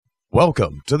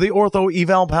Welcome to the Ortho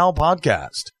Eval Pal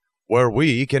podcast, where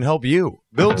we can help you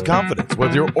build confidence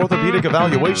with your orthopedic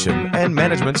evaluation and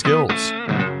management skills.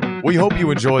 We hope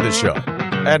you enjoy the show.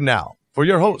 And now, for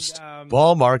your host,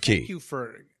 Paul Marquis. Thank you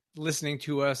for listening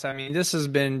to us. I mean, this has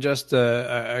been just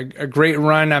a great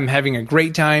run. I'm having a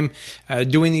great time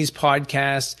doing these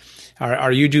podcasts.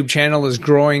 Our YouTube channel is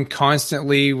growing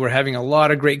constantly. We're having a lot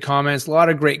of great comments, a lot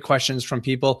of great questions from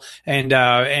people. And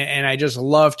I just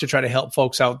love to try to help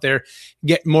folks out there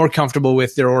get more comfortable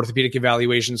with their orthopedic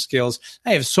evaluation skills.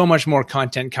 I have so much more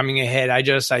content coming ahead.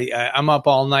 I'm up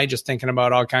all night just thinking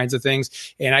about all kinds of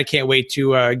things, and I can't wait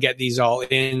to get these all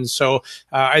in. So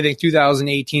I think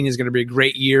 2018 is going to be a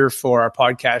great year for our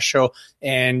podcast show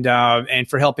and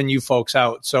for helping you folks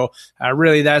out. So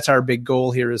really, that's our big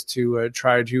goal here, is to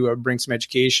try to bring some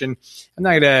education. I'm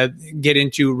not going to get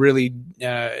into really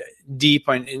deep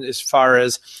on as far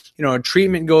as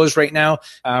treatment goes right now,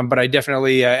 but I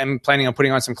definitely am planning on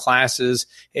putting on some classes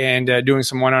and doing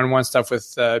some one-on-one stuff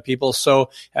with people.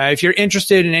 So if you're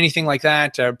interested in anything like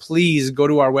that, please go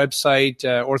to our website,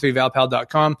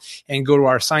 orthoevalpal.com, and go to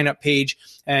our sign-up page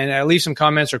and leave some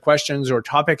comments or questions or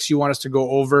topics you want us to go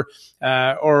over,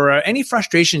 or any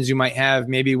frustrations you might have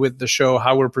maybe with the show,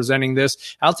 how we're presenting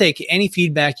this. I'll take any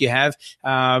feedback you have.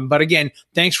 But again,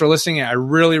 thanks for listening. I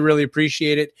really, really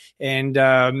appreciate it. And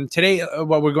today,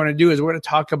 what we're going to do is we're going to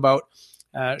talk about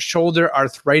shoulder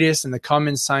arthritis and the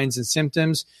common signs and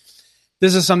symptoms.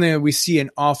 This is something that we see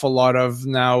an awful lot of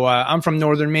now. I'm from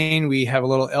Northern Maine. We have a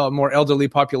little more elderly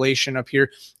population up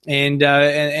here,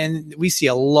 and we see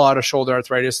a lot of shoulder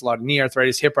arthritis, a lot of knee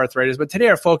arthritis, hip arthritis. But today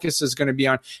our focus is going to be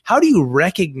on how do you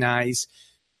recognize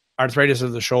arthritis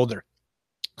of the shoulder.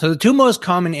 So the two most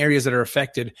common areas that are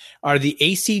affected are the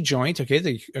AC joint,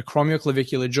 the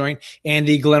acromioclavicular joint, and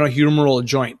the gleno-humeral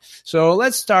joint. So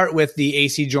let's start with the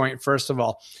AC joint first of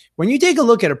all. When you take a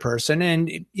look at a person, and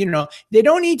they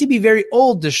don't need to be very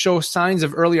old to show signs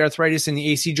of early arthritis in the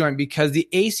AC joint, because the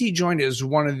AC joint is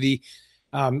one of the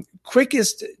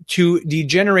quickest to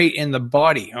degenerate in the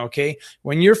body. Okay,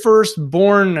 when you're first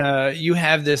born, you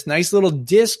have this nice little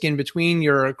disc in between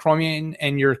your acromion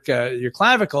and your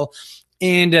clavicle.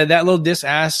 And that little disc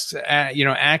acts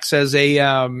as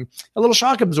a little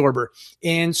shock absorber.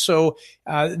 And so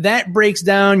that breaks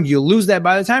down. You lose that.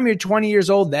 By the time you're 20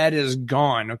 years old, that is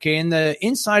gone. Okay. And the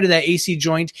inside of that AC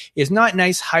joint is not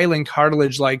nice hyaline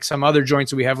cartilage like some other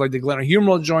joints that we have, like the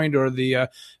gleno-humeral joint or the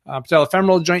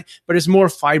patellofemoral joint, but it's more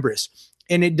fibrous.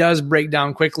 And it does break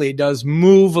down quickly. It does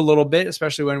move a little bit,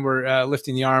 especially when we're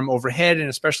lifting the arm overhead,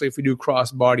 and especially if we do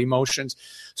cross body motions.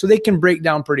 So they can break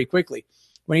down pretty quickly.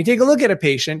 When you take a look at a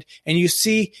patient and you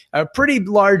see a pretty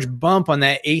large bump on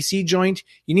that AC joint,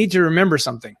 you need to remember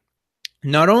something.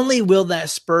 Not only will that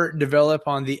spurt develop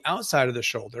on the outside of the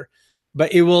shoulder,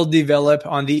 but it will develop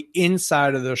on the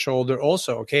inside of the shoulder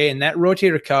also, okay? And that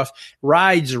rotator cuff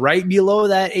rides right below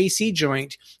that AC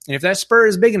joint. And if that spur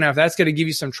is big enough, that's going to give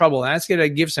you some trouble. And that's going to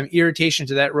give some irritation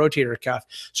to that rotator cuff.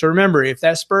 So remember, if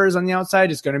that spur is on the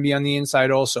outside, it's going to be on the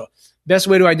inside also. Best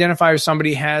way to identify if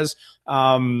somebody has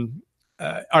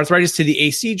arthritis to the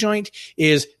AC joint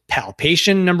is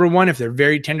palpation. Number one, if they're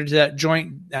very tender to that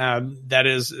joint,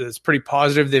 it's pretty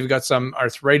positive they've got some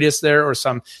arthritis there or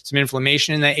some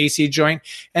inflammation in that AC joint.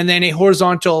 And then a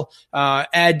horizontal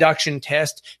adduction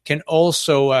test can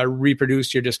also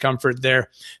reproduce your discomfort there.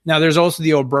 Now, there's also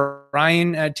the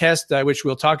O'Brien test, which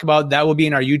we'll talk about. That will be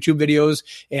in our YouTube videos,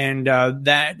 and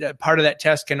that part of that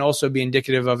test can also be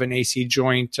indicative of an AC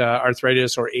joint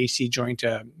arthritis or AC joint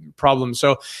problem.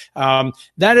 So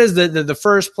that is the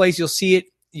first place you'll see it.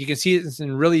 You can see it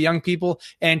in really young people.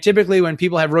 And typically when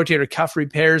people have rotator cuff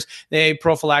repairs, they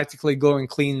prophylactically go and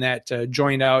clean that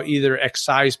joint out, either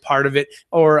excise part of it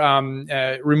or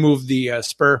remove the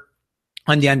spur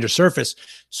on the undersurface.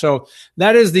 So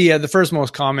that is the first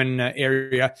most common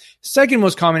area. Second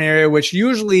most common area, which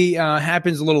usually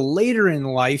happens a little later in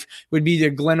life, would be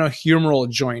the gleno-humeral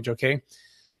joint, okay?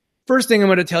 First thing I'm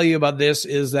going to tell you about this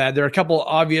is that there are a couple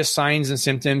obvious signs and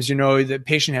symptoms. The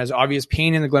patient has obvious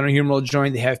pain in the gleno-humeral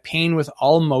joint. They have pain with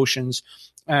all motions,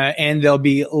 and they'll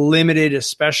be limited,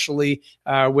 especially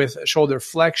with shoulder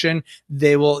flexion.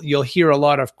 You'll hear a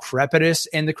lot of crepitus,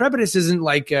 and the crepitus isn't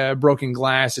like broken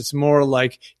glass. It's more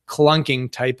like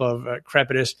clunking type of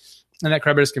crepitus, and that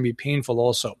crepitus can be painful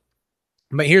also.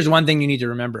 But here's one thing you need to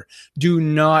remember. Do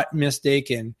not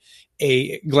mistake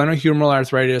a gleno-humeral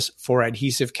arthritis for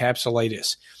adhesive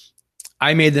capsulitis.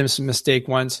 I made this mistake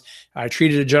once. I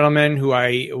treated a gentleman who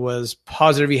I was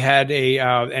positive he had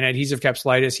an adhesive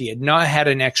capsulitis. He had not had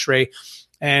an x-ray,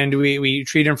 and we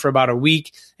treated him for about a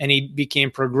week, and he became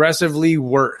progressively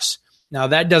worse. Now,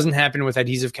 that doesn't happen with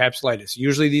adhesive capsulitis.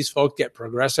 Usually these folks get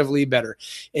progressively better.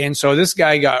 And so this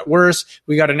guy got worse.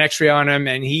 We got an x-ray on him,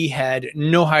 and he had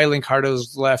no hyaline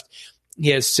cartilage left. He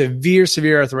has severe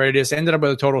arthritis, ended up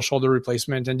with a total shoulder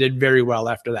replacement, and did very well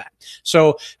after that.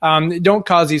 So don't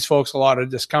cause these folks a lot of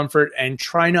discomfort, and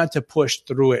try not to push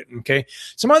through it, okay?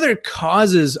 Some other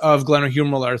causes of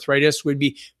glenohumeral arthritis would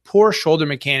be poor shoulder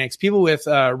mechanics, people with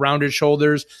rounded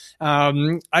shoulders.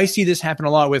 I see this happen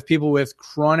a lot with people with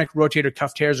chronic rotator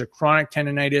cuff tears or chronic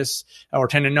tendonitis or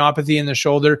tendinopathy in the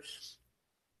shoulder.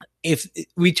 If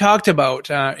we talked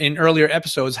about in earlier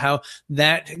episodes how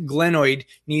that glenoid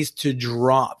needs to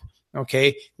drop,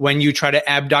 okay, when you try to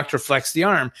abduct or flex the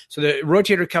arm. So the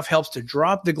rotator cuff helps to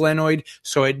drop the glenoid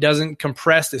so it doesn't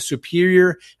compress the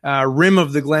superior rim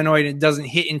of the glenoid. It doesn't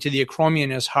hit into the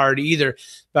acromion as hard either.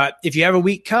 But if you have a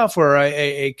weak cuff or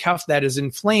a cuff that is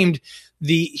inflamed,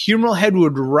 the humeral head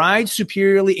would ride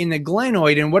superiorly in the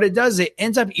glenoid, and what it does, it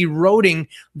ends up eroding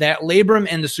that labrum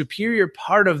and the superior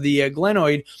part of the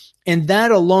glenoid, and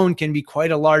that alone can be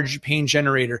quite a large pain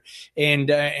generator, and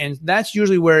that's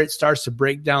usually where it starts to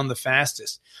break down the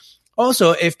fastest.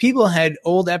 Also, if people had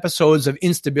old episodes of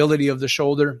instability of the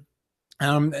shoulder,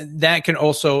 that can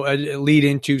also lead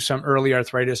into some early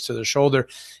arthritis to the shoulder.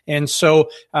 And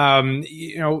so,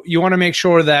 you want to make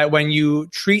sure that when you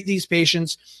treat these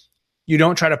patients, you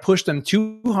don't try to push them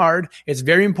too hard. It's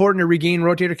very important to regain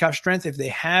rotator cuff strength if they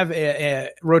have a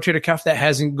rotator cuff that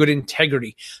has good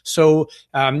integrity. So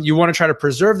you want to try to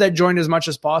preserve that joint as much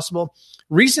as possible.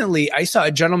 Recently, I saw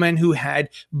a gentleman who had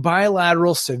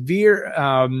bilateral severe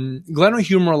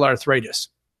glenohumeral arthritis.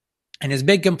 And his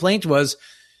big complaint was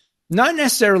not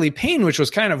necessarily pain, which was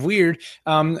kind of weird,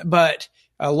 but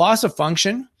a loss of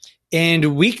function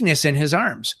and weakness in his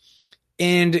arms.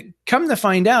 And come to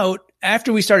find out,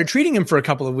 after we started treating him for a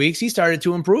couple of weeks, he started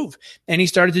to improve, and he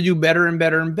started to do better and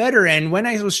better and better. And when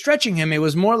I was stretching him, it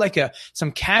was more like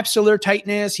some capsular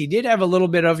tightness. He did have a little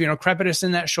bit of, crepitus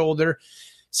in that shoulder,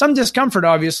 some discomfort,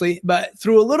 obviously, but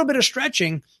through a little bit of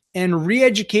stretching and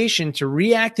re-education to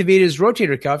reactivate his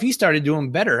rotator cuff, he started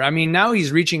doing better. I mean, now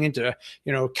he's reaching into,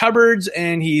 cupboards,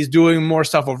 and he's doing more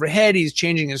stuff overhead. He's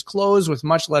changing his clothes with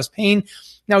much less pain.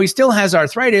 Now, he still has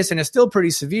arthritis and is still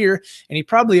pretty severe, and he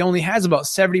probably only has about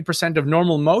 70% of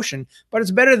normal motion, but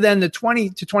it's better than the 20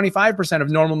 to 25% of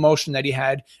normal motion that he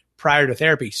had prior to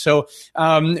therapy. So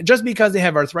just because they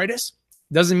have arthritis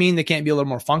doesn't mean they can't be a little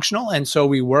more functional. And so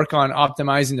we work on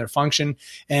optimizing their function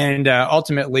and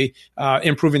ultimately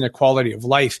improving their quality of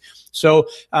life. So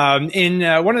in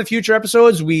one of the future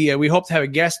episodes, we hope to have a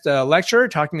guest lecturer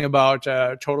talking about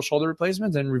total shoulder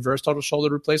replacements and reverse total shoulder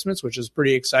replacements, which is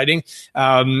pretty exciting.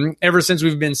 Ever since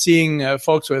we've been seeing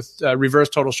folks with reverse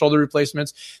total shoulder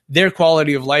replacements, their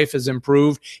quality of life has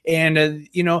improved. And,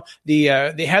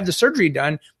 they have the surgery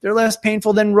done. They're less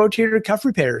painful than rotator cuff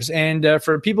repairs. And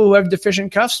for people who have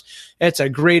deficient cuffs, it's a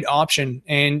great option.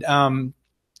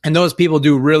 And those people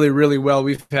do really, really well.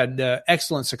 We've had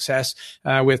excellent success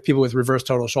with people with reverse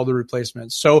total shoulder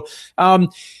replacements. So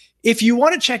if you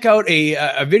want to check out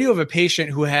a video of a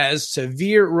patient who has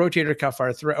severe rotator cuff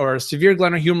arthritis or severe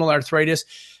glenohumeral arthritis,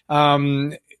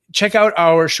 check out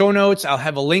our show notes. I'll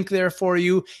have a link there for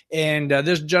you. And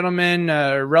this gentleman,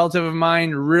 a relative of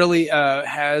mine, really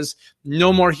has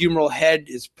no more humeral head.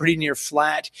 It's pretty near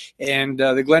flat. And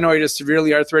the glenoid is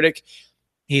severely arthritic.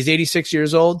 He's 86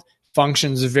 years old.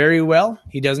 Functions very well.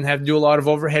 He doesn't have to do a lot of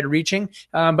overhead reaching,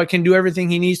 but can do everything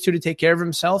he needs to take care of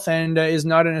himself, and is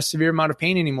not in a severe amount of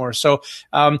pain anymore. So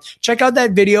check out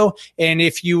that video. And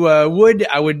if you would,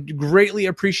 I would greatly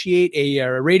appreciate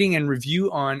a rating and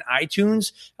review on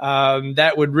iTunes.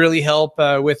 That would really help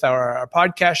with our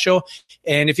podcast show.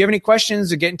 And if you have any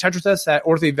questions, get in touch with us at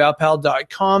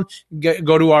orthoevalpal.com.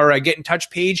 Go to our Get in Touch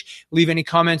page. Leave any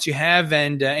comments you have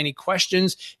and any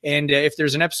questions. And if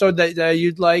there's an episode that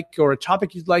you'd like, or a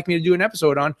topic you'd like me to do an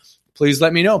episode on, please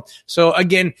let me know. So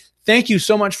again, thank you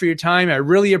so much for your time. I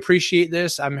really appreciate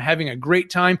this. I'm having a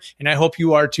great time, and I hope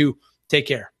you are too. Take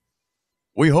care.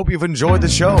 We hope you've enjoyed the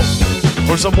show.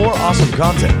 For some more awesome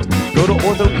content, go to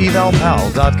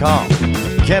orthoevalpal.com.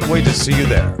 Can't wait to see you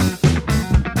there.